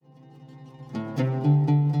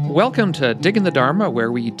Welcome to Diggin' the Dharma,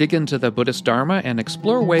 where we dig into the Buddhist Dharma and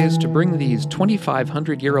explore ways to bring these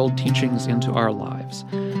 2,500-year-old teachings into our lives.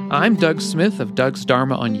 I'm Doug Smith of Doug's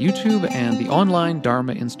Dharma on YouTube and the online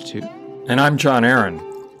Dharma Institute. And I'm John Aaron,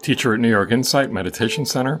 teacher at New York Insight Meditation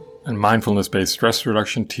Center and mindfulness-based stress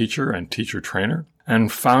reduction teacher and teacher trainer,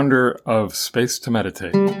 and founder of Space to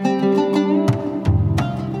Meditate.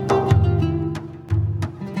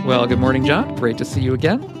 Well, good morning, John. Great to see you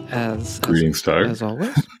again. Greetings, Doug. As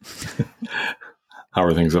always. How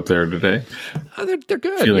are things up there today? They're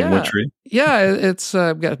good. Feeling wintry? Yeah, it's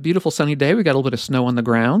got a beautiful sunny day. We got a little bit of snow on the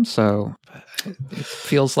ground, so it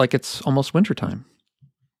feels like it's almost wintertime.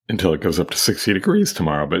 Until it goes up to 60 degrees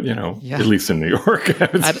tomorrow, but at least in New York. I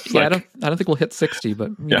don't think we'll hit 60,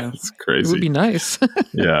 but it's crazy. It would be nice.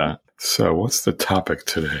 Yeah. So what's the topic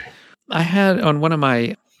today? I had on one of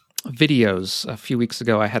my videos a few weeks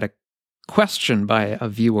ago, I had a question by a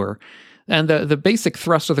viewer, and the basic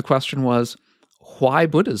thrust of the question was, why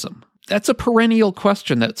Buddhism? That's a perennial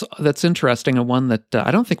question that's interesting, and one that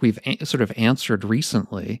I don't think we've sort of answered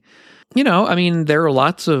recently. There are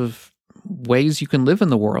lots of ways you can live in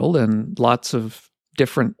the world and lots of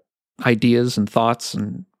different ideas and thoughts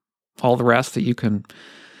and all the rest that you can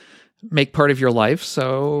make part of your life.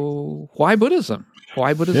 So why Buddhism?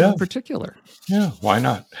 Why Buddhism in particular? Yeah, why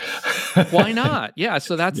not? Why not? Yeah,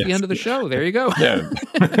 so that's the end of the show. There you go. Yeah.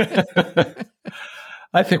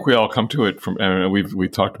 I think we all come to it from, and we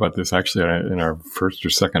talked about this actually in our first or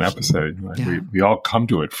second episode. Right? Yeah. We all come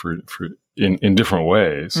to it in different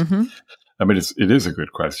ways. Mm-hmm. I mean, it is a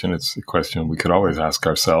good question. It's a question we could always ask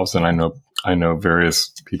ourselves. And I know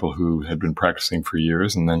various people who had been practicing for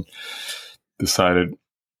years and then decided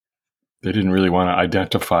they didn't really want to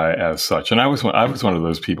identify as such. And I was one of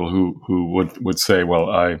those people who would say, well,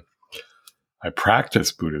 I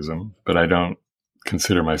practice Buddhism, but I don't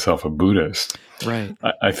consider myself a Buddhist. Right.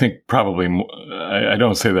 I think probably I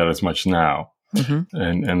don't say that as much now. Mm-hmm.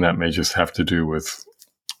 And that may just have to do with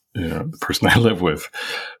the person I live with,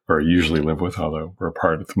 or usually live with, although we're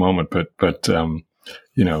apart at the moment, but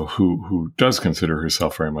who does consider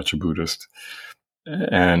herself very much a Buddhist.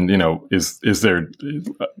 And, is there,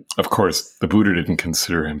 of course, the Buddha didn't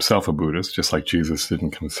consider himself a Buddhist, just like Jesus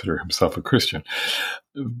didn't consider himself a Christian.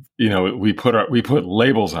 We put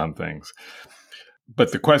labels on things,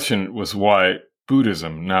 but the question was why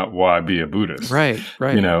Buddhism, not why be a Buddhist. Right.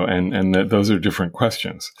 And those are different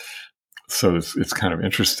questions. So it's kind of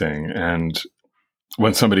interesting. And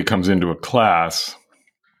when somebody comes into a class,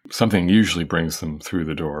 something usually brings them through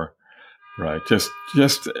the door. Right.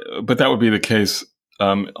 But that would be the case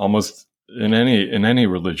almost in any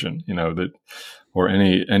religion, or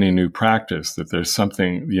any new practice, that there's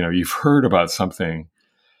something, you've heard about something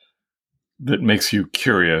that makes you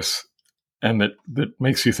curious and that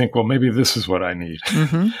makes you think, well, maybe this is what I need,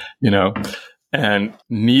 mm-hmm. And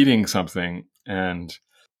needing something. And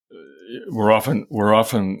we're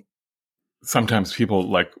often sometimes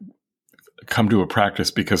people come to a practice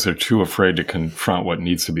because they're too afraid to confront what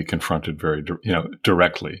needs to be confronted very,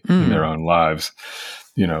 directly in their own lives,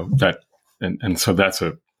 and so that's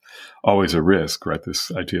always a risk, right?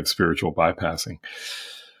 This idea of spiritual bypassing.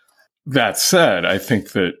 That said, I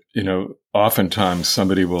think that, oftentimes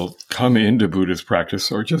somebody will come into Buddhist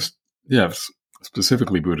practice or just,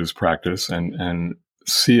 specifically Buddhist practice and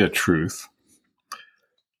see a truth,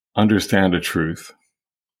 understand a truth,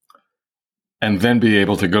 and then be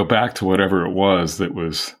able to go back to whatever it was that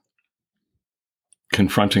was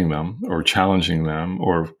confronting them or challenging them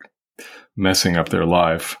or messing up their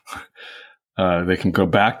life. They can go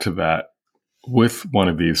back to that with one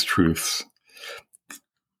of these truths,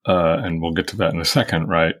 and we'll get to that in a second,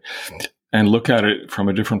 right? And look at it from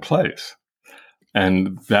a different place.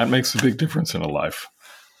 And that makes a big difference in a life.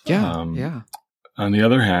 Yeah, yeah. On the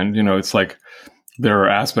other hand, it's like there are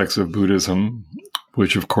aspects of Buddhism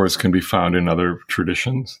which of course can be found in other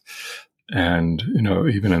traditions, and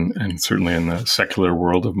even and certainly in the secular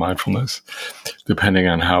world of mindfulness, depending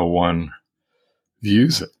on how one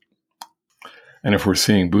views it. And if we're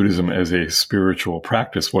seeing Buddhism as a spiritual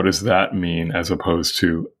practice, what does that mean as opposed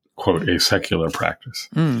to, quote, a secular practice?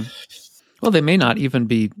 Well, they may not even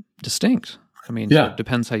be distinct. It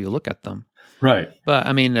depends how you look at them. Right. But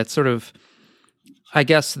it's sort of, I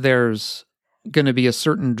guess there's going to be a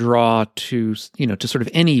certain draw to sort of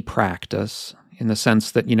any practice, in the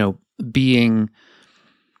sense that, being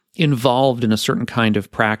involved in a certain kind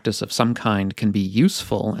of practice of some kind can be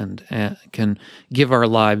useful and can give our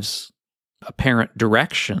lives apparent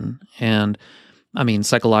direction. And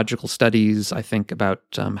psychological studies, I think, about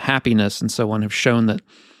happiness and so on have shown that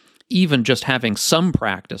even just having some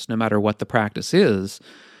practice, no matter what the practice is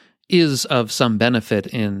is of some benefit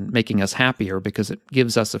in making us happier because it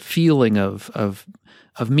gives us a feeling of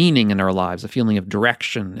meaning in our lives, a feeling of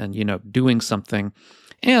direction and, doing something,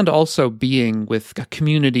 and also being with a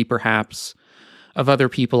community perhaps of other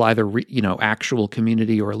people, either, actual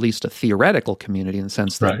community or at least a theoretical community in the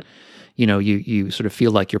sense that, Right. You sort of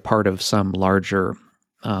feel like you're part of some larger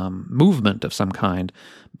movement of some kind,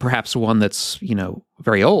 perhaps one that's,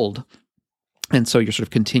 very old. And so you're sort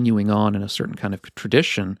of continuing on in a certain kind of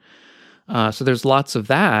tradition. So there's lots of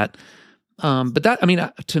that. But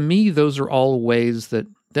that, to me, those are all ways that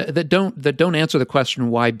don't answer the question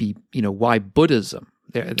why Buddhism.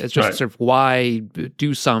 It's just Right. sort of why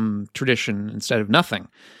do some tradition instead of nothing.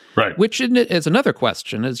 Right. Which is another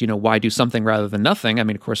question: is why do something rather than nothing?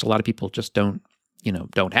 Of course, a lot of people just don't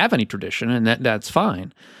have any tradition, and that's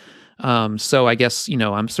fine. So I guess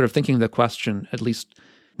I'm sort of thinking the question, at least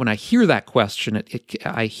when I hear that question,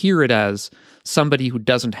 I hear it as somebody who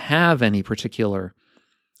doesn't have any particular,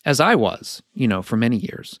 as I was, for many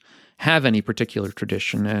years, have any particular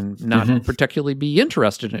tradition and not particularly be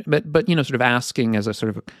interested in it, but sort of asking as a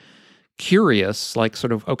sort of curious, like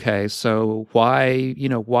sort of, okay, so why,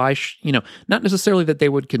 not necessarily that they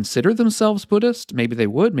would consider themselves Buddhist, maybe they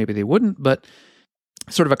would, maybe they wouldn't, but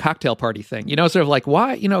sort of a cocktail party thing, sort of like,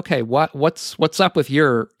 why, okay, what's up with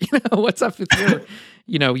your, what's up with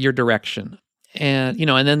your, your direction. And,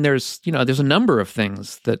 and then there's a number of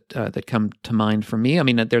things that come to mind for me.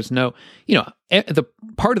 There's no, the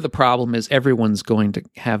part of the problem is everyone's going to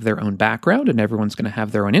have their own background and everyone's going to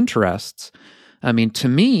have their own interests. To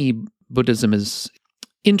me, Buddhism is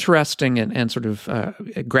interesting and sort of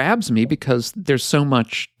it grabs me because there's so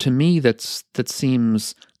much to me that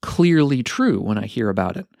seems clearly true when I hear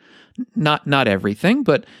about it. Not everything,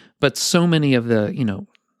 but so many of the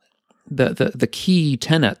the key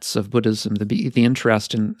tenets of Buddhism, the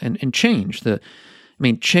interest in change,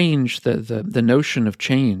 change, the notion of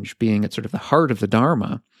change being at sort of the heart of the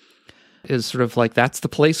Dharma is sort of like that's the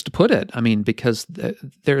place to put it. Because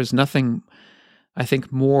there is nothing, I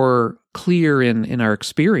think, more clear in our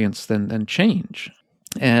experience than change,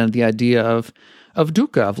 and the idea of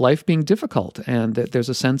dukkha, of life being difficult, and that there's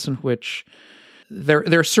a sense in which there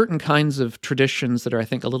are certain kinds of traditions that are, I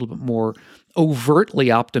think, a little bit more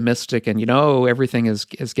overtly optimistic, and everything is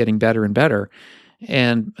getting better and better.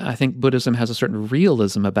 And I think Buddhism has a certain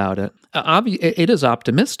realism about it. It is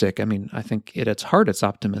optimistic. I think at its heart it's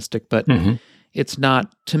optimistic, but it's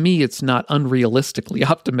not, to me, it's not unrealistically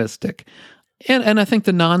optimistic. And I think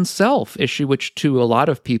the non-self issue, which to a lot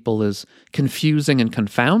of people is confusing and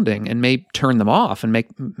confounding and may turn them off and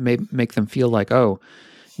make them feel like, oh,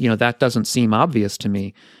 that doesn't seem obvious to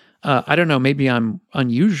me. I don't know, maybe I'm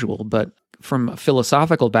unusual, but from a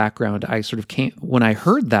philosophical background, I sort of came, when I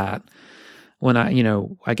heard that,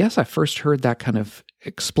 I guess I first heard that kind of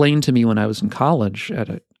explained to me when I was in college at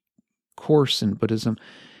a course in Buddhism.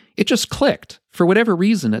 It just clicked for whatever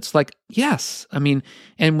reason. It's like, yes. And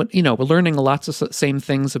we're learning lots of same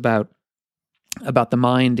things about the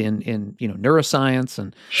mind in neuroscience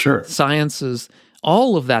and Sure. sciences.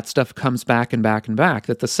 All of that stuff comes back and back and back,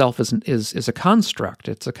 that the self is a construct.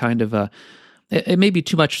 It's a kind of it may be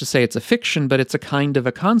too much to say it's a fiction, but it's a kind of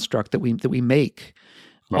a construct that we make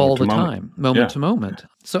all the time, moment to moment.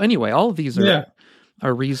 So anyway, all of these are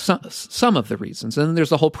some of the reasons. And then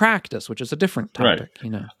there's the whole practice, which is a different topic,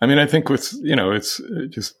 Right. I think what's, it's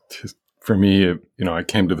just for me, I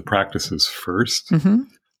came to the practices first. Mm-hmm.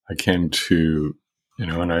 I came to,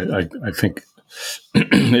 and I think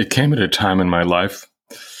it came at a time in my life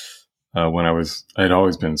when I'd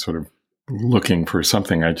always been sort of looking for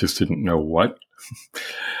something. I just didn't know what.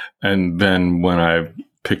 And then when I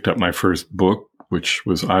picked up my first book, which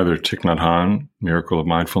was either Thich Nhat Hanh, Miracle of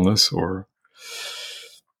Mindfulness, or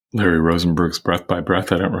Larry Rosenberg's Breath by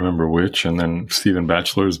Breath, I don't remember which, and then Stephen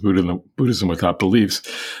Batchelor's Buddhism Without Beliefs,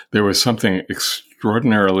 there was something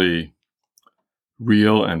extraordinarily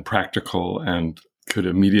real and practical and could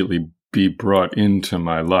immediately be brought into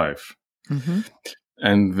my life. Mm-hmm.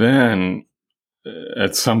 And then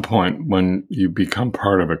at some point when you become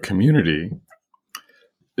part of a community,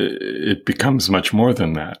 it becomes much more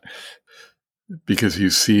than that, because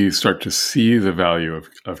you start to see the value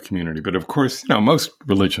of community. But of course, most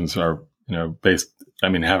religions are, based,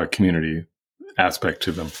 have a community aspect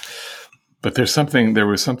to them. But there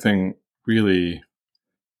was something really,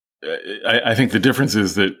 I think the difference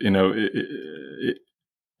is that,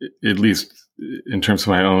 at least in terms of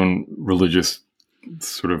my own religious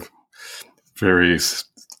sort of very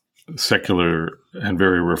secular and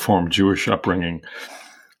very Reformed Jewish upbringing,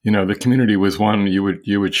 the community was one you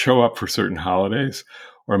would show up for certain holidays,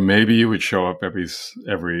 or maybe you would show up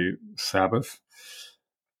every Sabbath,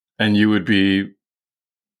 and you would be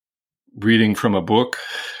reading from a book,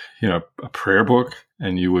 a prayer book,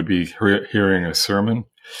 and you would be hearing a sermon.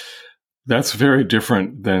 That's very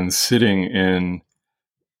different than sitting in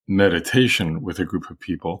meditation with a group of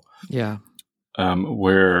people. Yeah.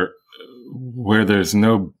 Where there's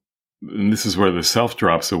no, and this is where the self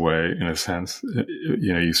drops away in a sense.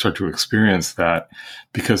 You start to experience that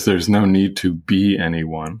because there's no need to be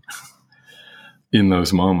anyone in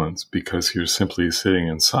those moments because you're simply sitting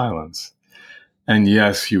in silence. And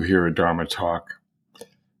yes, you hear a Dharma talk,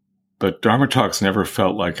 but Dharma talks never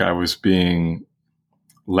felt like I was being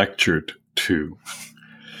lectured to.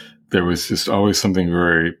 There was just always something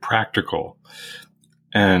very practical.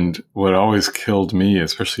 And what always killed me,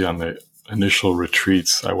 especially on the initial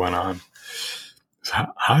retreats I went on, is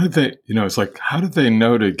how did they, it's like, how did they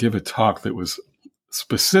know to give a talk that was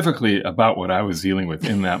specifically about what I was dealing with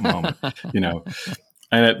in that moment,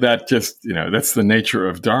 And that just, that's the nature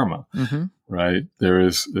of Dharma, mm-hmm. right?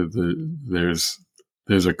 There's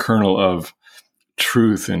a kernel of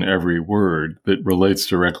truth in every word that relates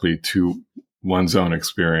directly to one's own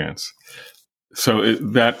experience. So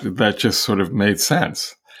that just sort of made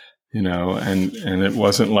sense, and it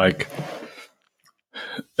wasn't like,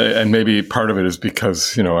 and maybe part of it is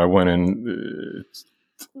because, I went in,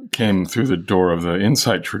 came through the door of the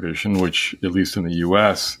insight tradition, which at least in the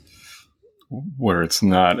US, where it's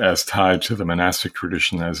not as tied to the monastic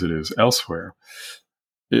tradition as it is elsewhere,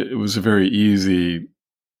 it was a very easy,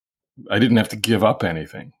 I didn't have to give up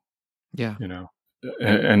anything. Yeah.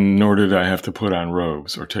 And nor did I have to put on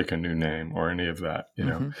robes or take a new name or any of that,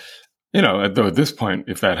 mm-hmm. Though at this point,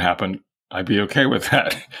 if that happened, I'd be okay with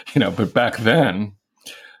that, but back then,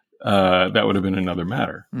 that would have been another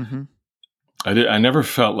matter. Mm-hmm. I never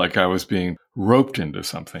felt like I was being roped into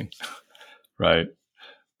something, right?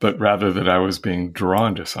 But rather that I was being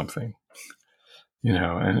drawn to something,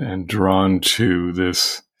 and drawn to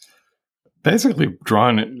this, basically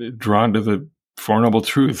drawn to the Four Noble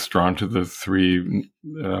Truths, drawn to the three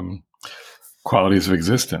qualities of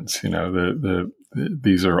existence.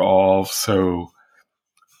 These are all so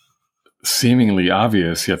seemingly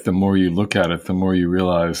obvious, yet the more you look at it, the more you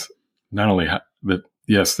realize not only that,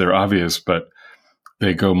 yes, they're obvious, but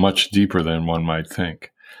they go much deeper than one might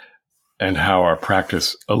think, and how our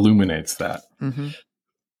practice illuminates that. Mm-hmm.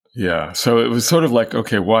 Yeah. So it was sort of like,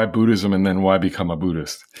 okay, why Buddhism, and then why become a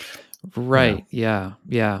Buddhist? Right. Yeah.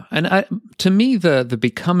 And to me, the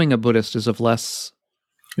becoming a Buddhist is of less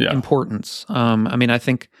importance. I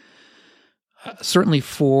think certainly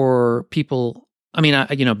for people,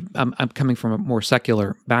 I'm coming from a more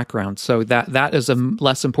secular background, so that is of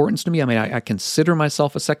less importance to me. I consider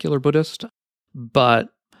myself a secular Buddhist, but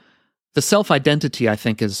the self-identity, I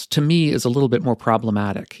think, is a little bit more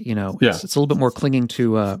problematic. It's a little bit more clinging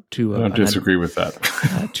to I don't disagree with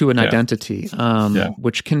that. To an identity,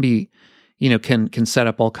 which can be, can set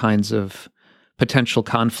up all kinds of potential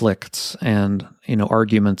conflicts and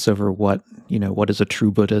arguments over what is a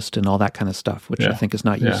true Buddhist and all that kind of stuff, which I think is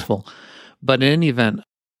not useful. But in any event,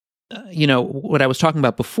 what I was talking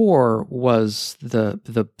about before was the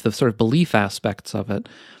sort of belief aspects of it.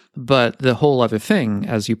 But the whole other thing,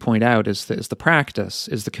 as you point out, is the practice,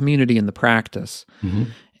 is the community in the practice. Mm-hmm.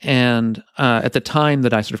 And at the time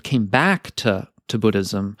that I sort of came back to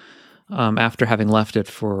Buddhism, after having left it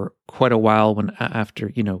for quite a while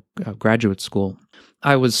after graduate school,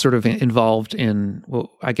 I was sort of involved in what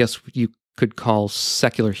I guess you could call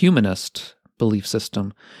secular humanist belief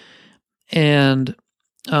system. And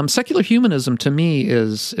secular humanism to me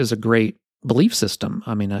is a great belief system.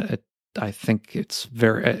 I think it's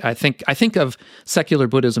I think of secular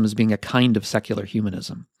Buddhism as being a kind of secular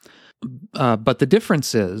humanism. But the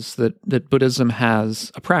difference is that Buddhism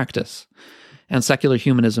has a practice, and secular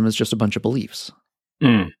humanism is just a bunch of beliefs.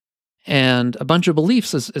 Mm. And a bunch of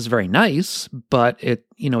beliefs is very nice, but at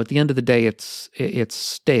the end of the day, it's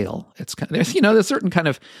stale. It's kind of, there's a certain kind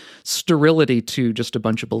of sterility to just a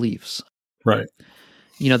bunch of beliefs. Right.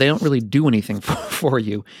 They don't really do anything for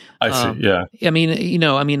you. I see. Yeah.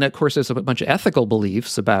 Of course, there's a bunch of ethical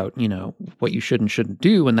beliefs about, what you should and shouldn't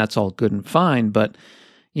do, and that's all good and fine. But,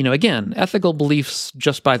 again, ethical beliefs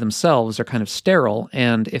just by themselves are kind of sterile.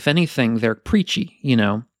 And if anything, they're preachy,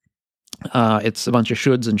 it's a bunch of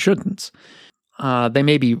shoulds and shouldn'ts. They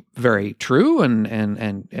may be very true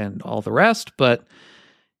and all the rest, but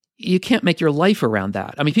you can't make your life around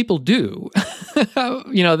that. People do,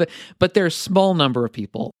 but there's a small number of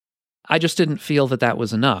people. I just didn't feel that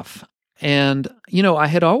was enough. And, I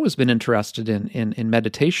had always been interested in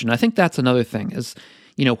meditation. I think that's another thing is,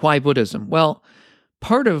 why Buddhism? Well,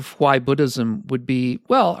 part of why Buddhism would be,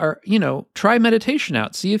 try meditation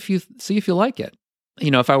out, see if you like it.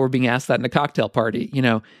 if I were being asked that in a cocktail party,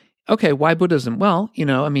 okay, why Buddhism? Well,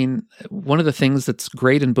 one of the things that's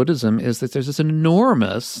great in Buddhism is that there's this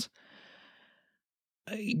enormous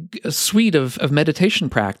suite of meditation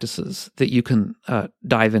practices that you can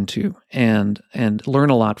dive into and learn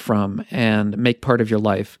a lot from and make part of your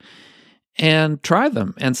life and try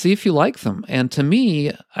them and see if you like them. And to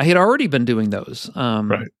me, I had already been doing those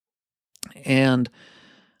Right. and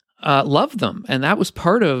loved them. And that was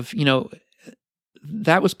part of,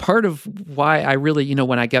 why I really,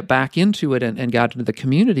 when I got back into it and got into the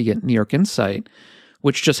community at New York Insight,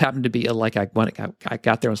 which just happened to be I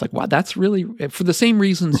got there, I was like, wow, that's really, for the same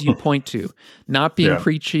reasons you point to, not being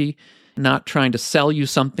preachy, not trying to sell you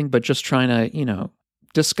something, but just trying to,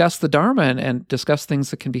 discuss the Dharma and discuss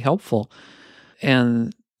things that can be helpful.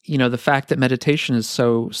 And, the fact that meditation is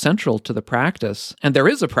so central to the practice, and there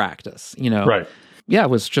is a practice, Right. Yeah, it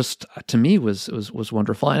was just, to me, was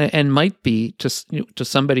wonderful, and might be to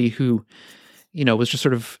somebody who, was just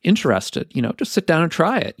sort of interested, just sit down and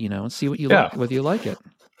try it, and see what you like, whether you like it.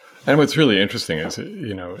 And what's really interesting is, at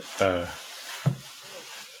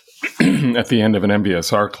the end of an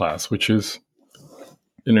MBSR class, which is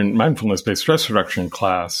in a mindfulness-based stress reduction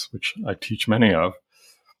class, which I teach many of,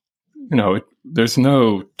 there's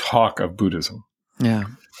no talk of Buddhism. Yeah.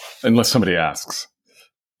 Unless somebody asks.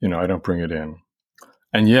 I don't bring it in.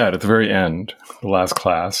 And yet, at the very end, the last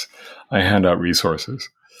class, I hand out resources.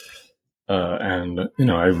 And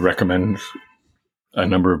I recommend a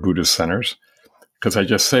number of Buddhist centers because I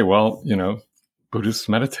just say, well, Buddhists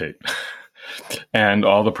meditate. And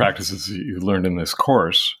all the practices you learned in this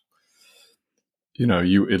course,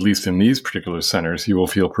 you, at least in these particular centers, you will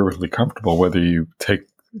feel perfectly comfortable whether you take,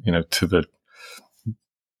 to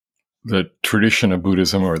the tradition of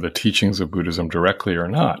Buddhism or the teachings of Buddhism directly or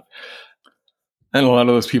not. And a lot of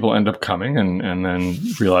those people end up coming and then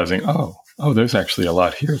realizing, oh, there's actually a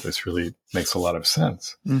lot here. This really makes a lot of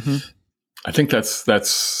sense. Mm-hmm. I think that's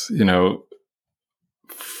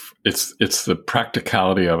it's the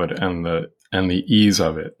practicality of it and the ease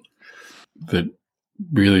of it that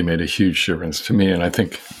really made a huge difference to me. And I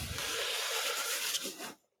think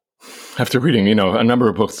after reading, a number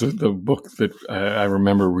of books, the book that I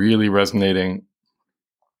remember really resonating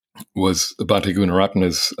was Bhante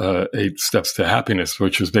Gunaratana's 8 Steps to Happiness,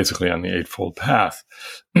 which was basically on the Eightfold Path,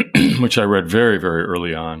 which I read very, very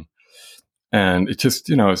early on. And it just,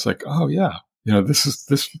 it's like, oh yeah,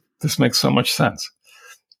 this makes so much sense.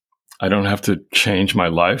 I don't have to change my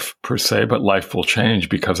life per se, but life will change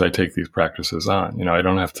because I take these practices on. I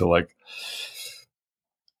don't have to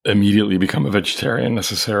immediately become a vegetarian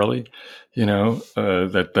necessarily.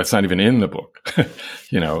 That's not even in the book.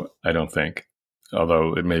 I don't think,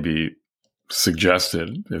 although it may be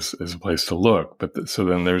suggested as a place to look. But so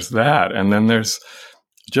then there's that, and then there's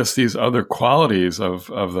just these other qualities of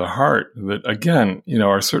the heart that, again,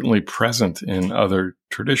 are certainly present in other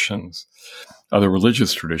traditions, other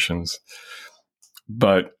religious traditions,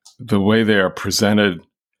 but the way they are presented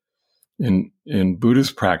in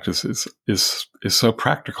Buddhist practices is so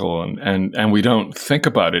practical, and we don't think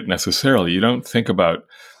about it necessarily. You don't think about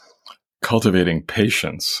cultivating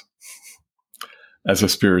patience as a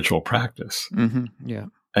spiritual practice. Mm-hmm. Yeah.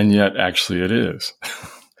 And yet actually it is.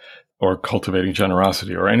 Or cultivating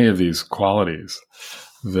generosity, or any of these qualities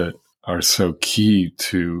that are so key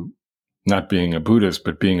to not being a Buddhist,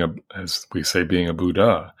 but being as we say, being a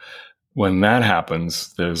Buddha. When that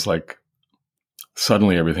happens, there's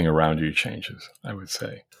suddenly everything around you changes, I would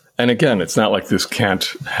say. And again, it's not like this can't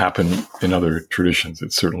happen in other traditions.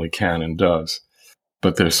 It certainly can and does.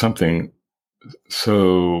 But there's something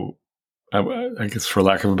so, I guess for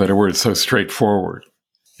lack of a better word, so straightforward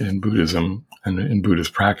in Buddhism and in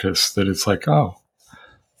Buddhist practice that it's like, oh,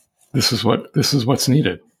 this is what's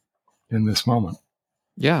needed in this moment.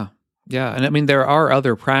 Yeah. Yeah. And there are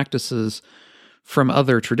other practices from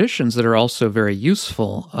other traditions that are also very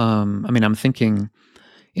useful. I'm thinking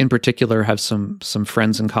in particular, have some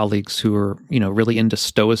friends and colleagues who are, really into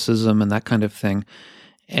Stoicism and that kind of thing.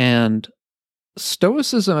 And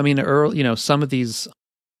Stoicism, some of these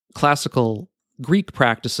classical Greek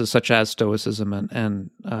practices such as Stoicism and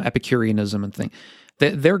Epicureanism and things,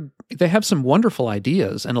 they have some wonderful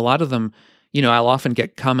ideas, and a lot of them, I'll often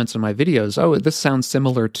get comments in my videos, oh, this sounds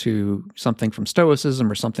similar to something from Stoicism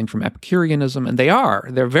or something from Epicureanism, and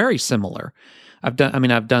they're very similar. I've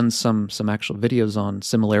done some actual videos on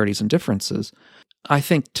similarities and differences. I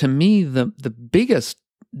think to me the biggest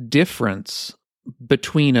difference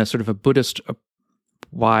between a sort of a Buddhist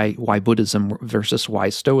why Buddhism versus why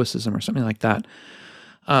Stoicism or something like that.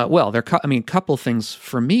 There are a couple things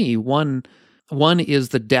for me. One is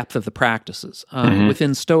the depth of the practices.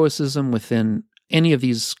 Within Stoicism, within any of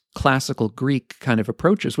these classical Greek kind of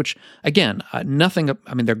approaches, which again, nothing,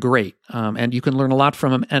 I mean, they're great. And you can learn a lot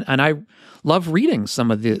from them. And I love reading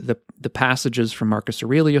some of the passages from Marcus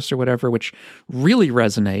Aurelius or whatever, which really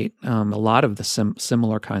resonate, a lot of the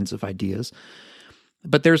similar kinds of ideas.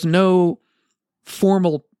 But there's no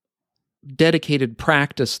formal dedicated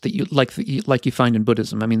practice that you like you find in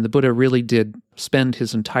Buddhism. I mean, the Buddha really did spend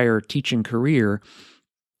his entire teaching career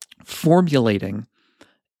formulating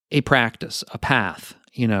a practice, a path,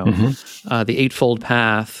 the Eightfold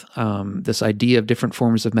Path, this idea of different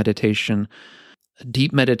forms of meditation,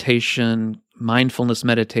 deep meditation, mindfulness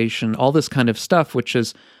meditation, all this kind of stuff, which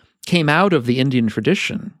came out of the Indian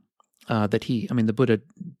tradition. The Buddha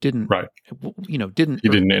didn't, right. He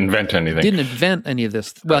didn't invent anything. Didn't invent any of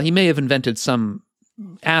this. Well, he may have invented some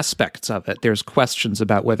aspects of it. There's questions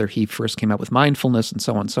about whether he first came up with mindfulness and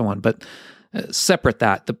so on. But separate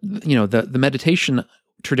that, the meditation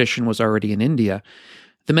tradition was already in India.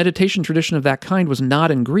 The meditation tradition of that kind was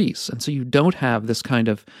not in Greece, and so you don't have this kind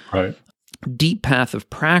of deep path of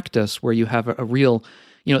practice where you have a real.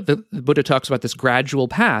 The Buddha talks about this gradual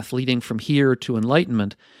path leading from here to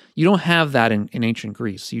enlightenment. You don't have that in ancient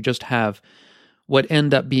Greece. You just have what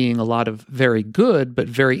end up being a lot of very good but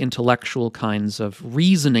very intellectual kinds of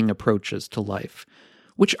reasoning approaches to life,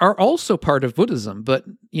 which are also part of Buddhism, but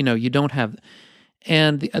you don't have.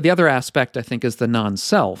 And the other aspect, I think, is the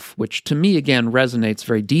non-self, which to me, again, resonates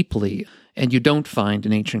very deeply, and you don't find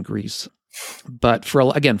in ancient Greece. But for a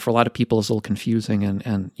lot of people, it's a little confusing,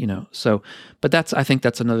 but I think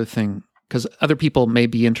that's another thing, because other people may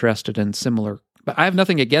be interested in similar, but I have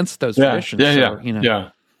nothing against those traditions.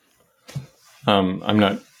 I'm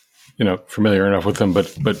not, familiar enough with them,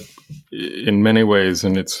 but in many ways,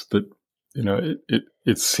 and it's that,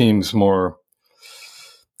 it seems more,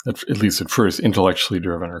 at least at first, intellectually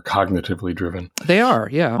driven or cognitively driven. They are,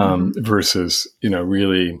 yeah. Versus,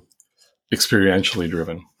 really experientially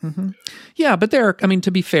driven. Mm-hmm. Yeah, but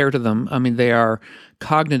to be fair to them, they are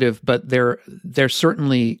cognitive, but they're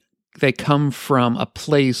certainly, they come from a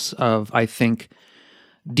place of, I think,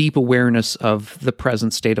 deep awareness of the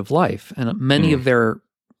present state of life. And many of their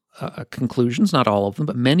conclusions, not all of them,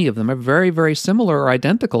 but many of them are very, very similar or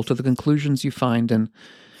identical to the conclusions you find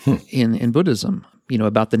in Buddhism,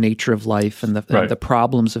 about the nature of life and the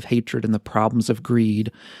problems of hatred and the problems of greed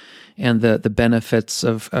and the benefits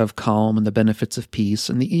of calm and the benefits of peace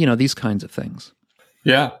and these kinds of things.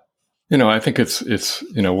 Yeah. I think it's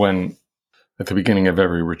when at the beginning of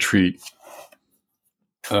every retreat,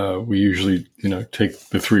 we usually, take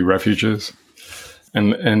the 3 refuges.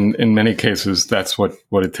 And in many cases, that's what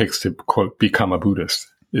it takes to, quote, become a Buddhist,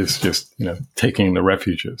 is just, taking the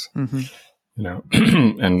refuges. Mm-hmm.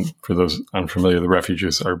 And for those unfamiliar, the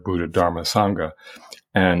refuges are Buddha, Dharma, Sangha.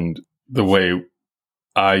 And the way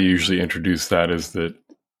I usually introduce that is that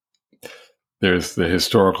there's the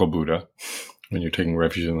historical Buddha, when you're taking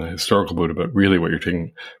refuge in the historical Buddha, but really what you're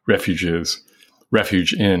taking refuge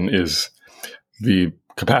in is the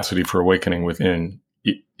capacity for awakening within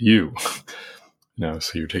you.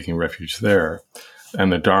 So you're taking refuge there.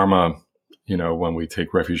 And the Dharma, when we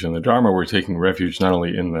take refuge in the Dharma, we're taking refuge not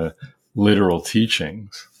only in the literal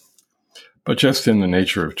teachings, but just in the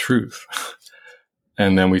nature of truth.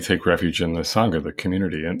 And then we take refuge in the Sangha, the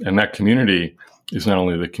community. And that community is not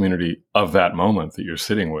only the community of that moment that you're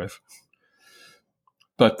sitting with,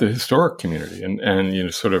 but the historic community. And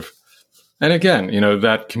again,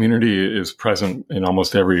 that community is present in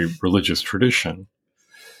almost every religious tradition.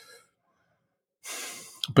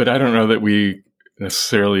 But I don't know that we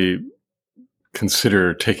necessarily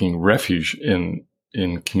consider taking refuge in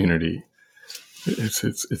community.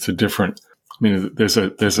 It's a different. There's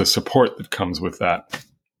a support that comes with that.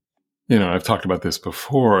 I've talked about this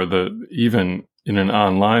before. Even in an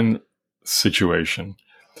online situation,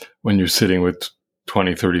 when you're sitting with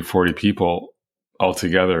 20, 30, 40 people all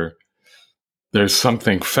together, there's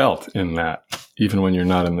something felt in that, even when you're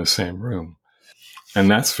not in the same room. And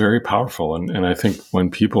that's very powerful. And I think when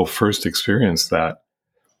people first experience that,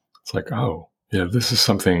 it's like, oh, yeah, this is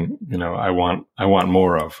something, I want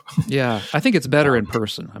more of. Yeah, I think it's better in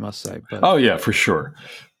person, I must say. But. Oh, yeah, for sure.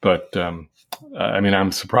 But,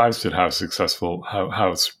 I'm surprised at how successful,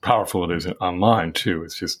 how powerful it is online, too.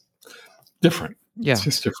 It's just different. Yeah. It's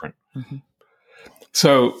just different. Mm-hmm.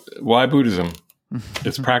 So why Buddhism?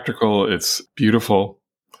 It's practical. It's beautiful.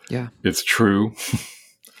 Yeah. It's true.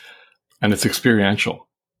 And it's experiential,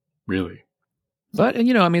 really. But,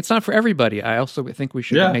 it's not for everybody. I also think we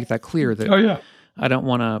should make that clear that I don't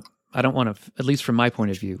want to, at least from my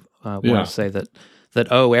point of view, want to say that that,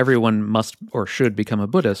 oh, everyone must or should become a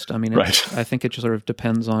Buddhist. I mean, Right. I think it just sort of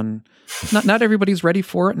depends on, not everybody's ready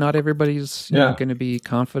for it. Not everybody's going to be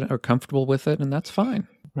confident or comfortable with it, and that's fine.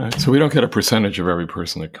 Right. So we don't get a percentage of every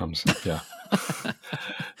person that comes. Yeah.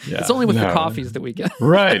 Yeah. It's only with the coffees that we get.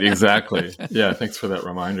 Right, exactly. Yeah, thanks for that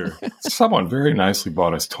reminder. Someone very nicely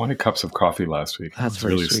bought us 20 cups of coffee last week. That's I was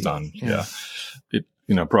very really sweet. stunned. Yeah. It,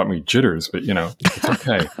 brought me jitters, but, it's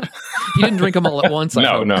okay. You didn't drink them all at once, I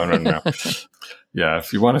hope. No. Yeah,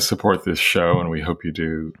 if you want to support this show, and we hope you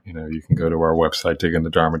do, you can go to our website,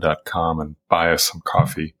 diggingthedharma.com, and buy us some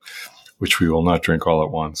coffee, which we will not drink all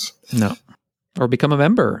at once. No. Or become a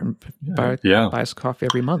member and buy us coffee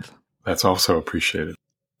every month. That's also appreciated.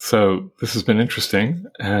 So this has been interesting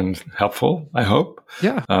and helpful, I hope.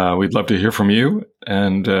 Yeah. We'd love to hear from you,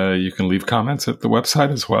 and you can leave comments at the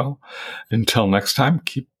website as well. Until next time,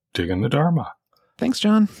 keep digging the Dharma. Thanks,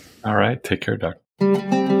 John. All right. Take care, Doug.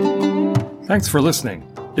 Thanks for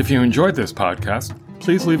listening. If you enjoyed this podcast,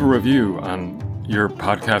 please leave a review on your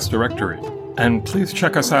podcast directory. And please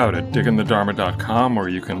check us out at diggingthedharma.com, where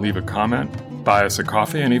you can leave a comment, buy us a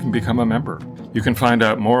coffee, and even become a member. You can find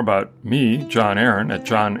out more about me, John Aaron, at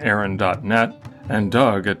johnaaron.net, and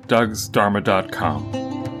Doug at dougsdharma.com.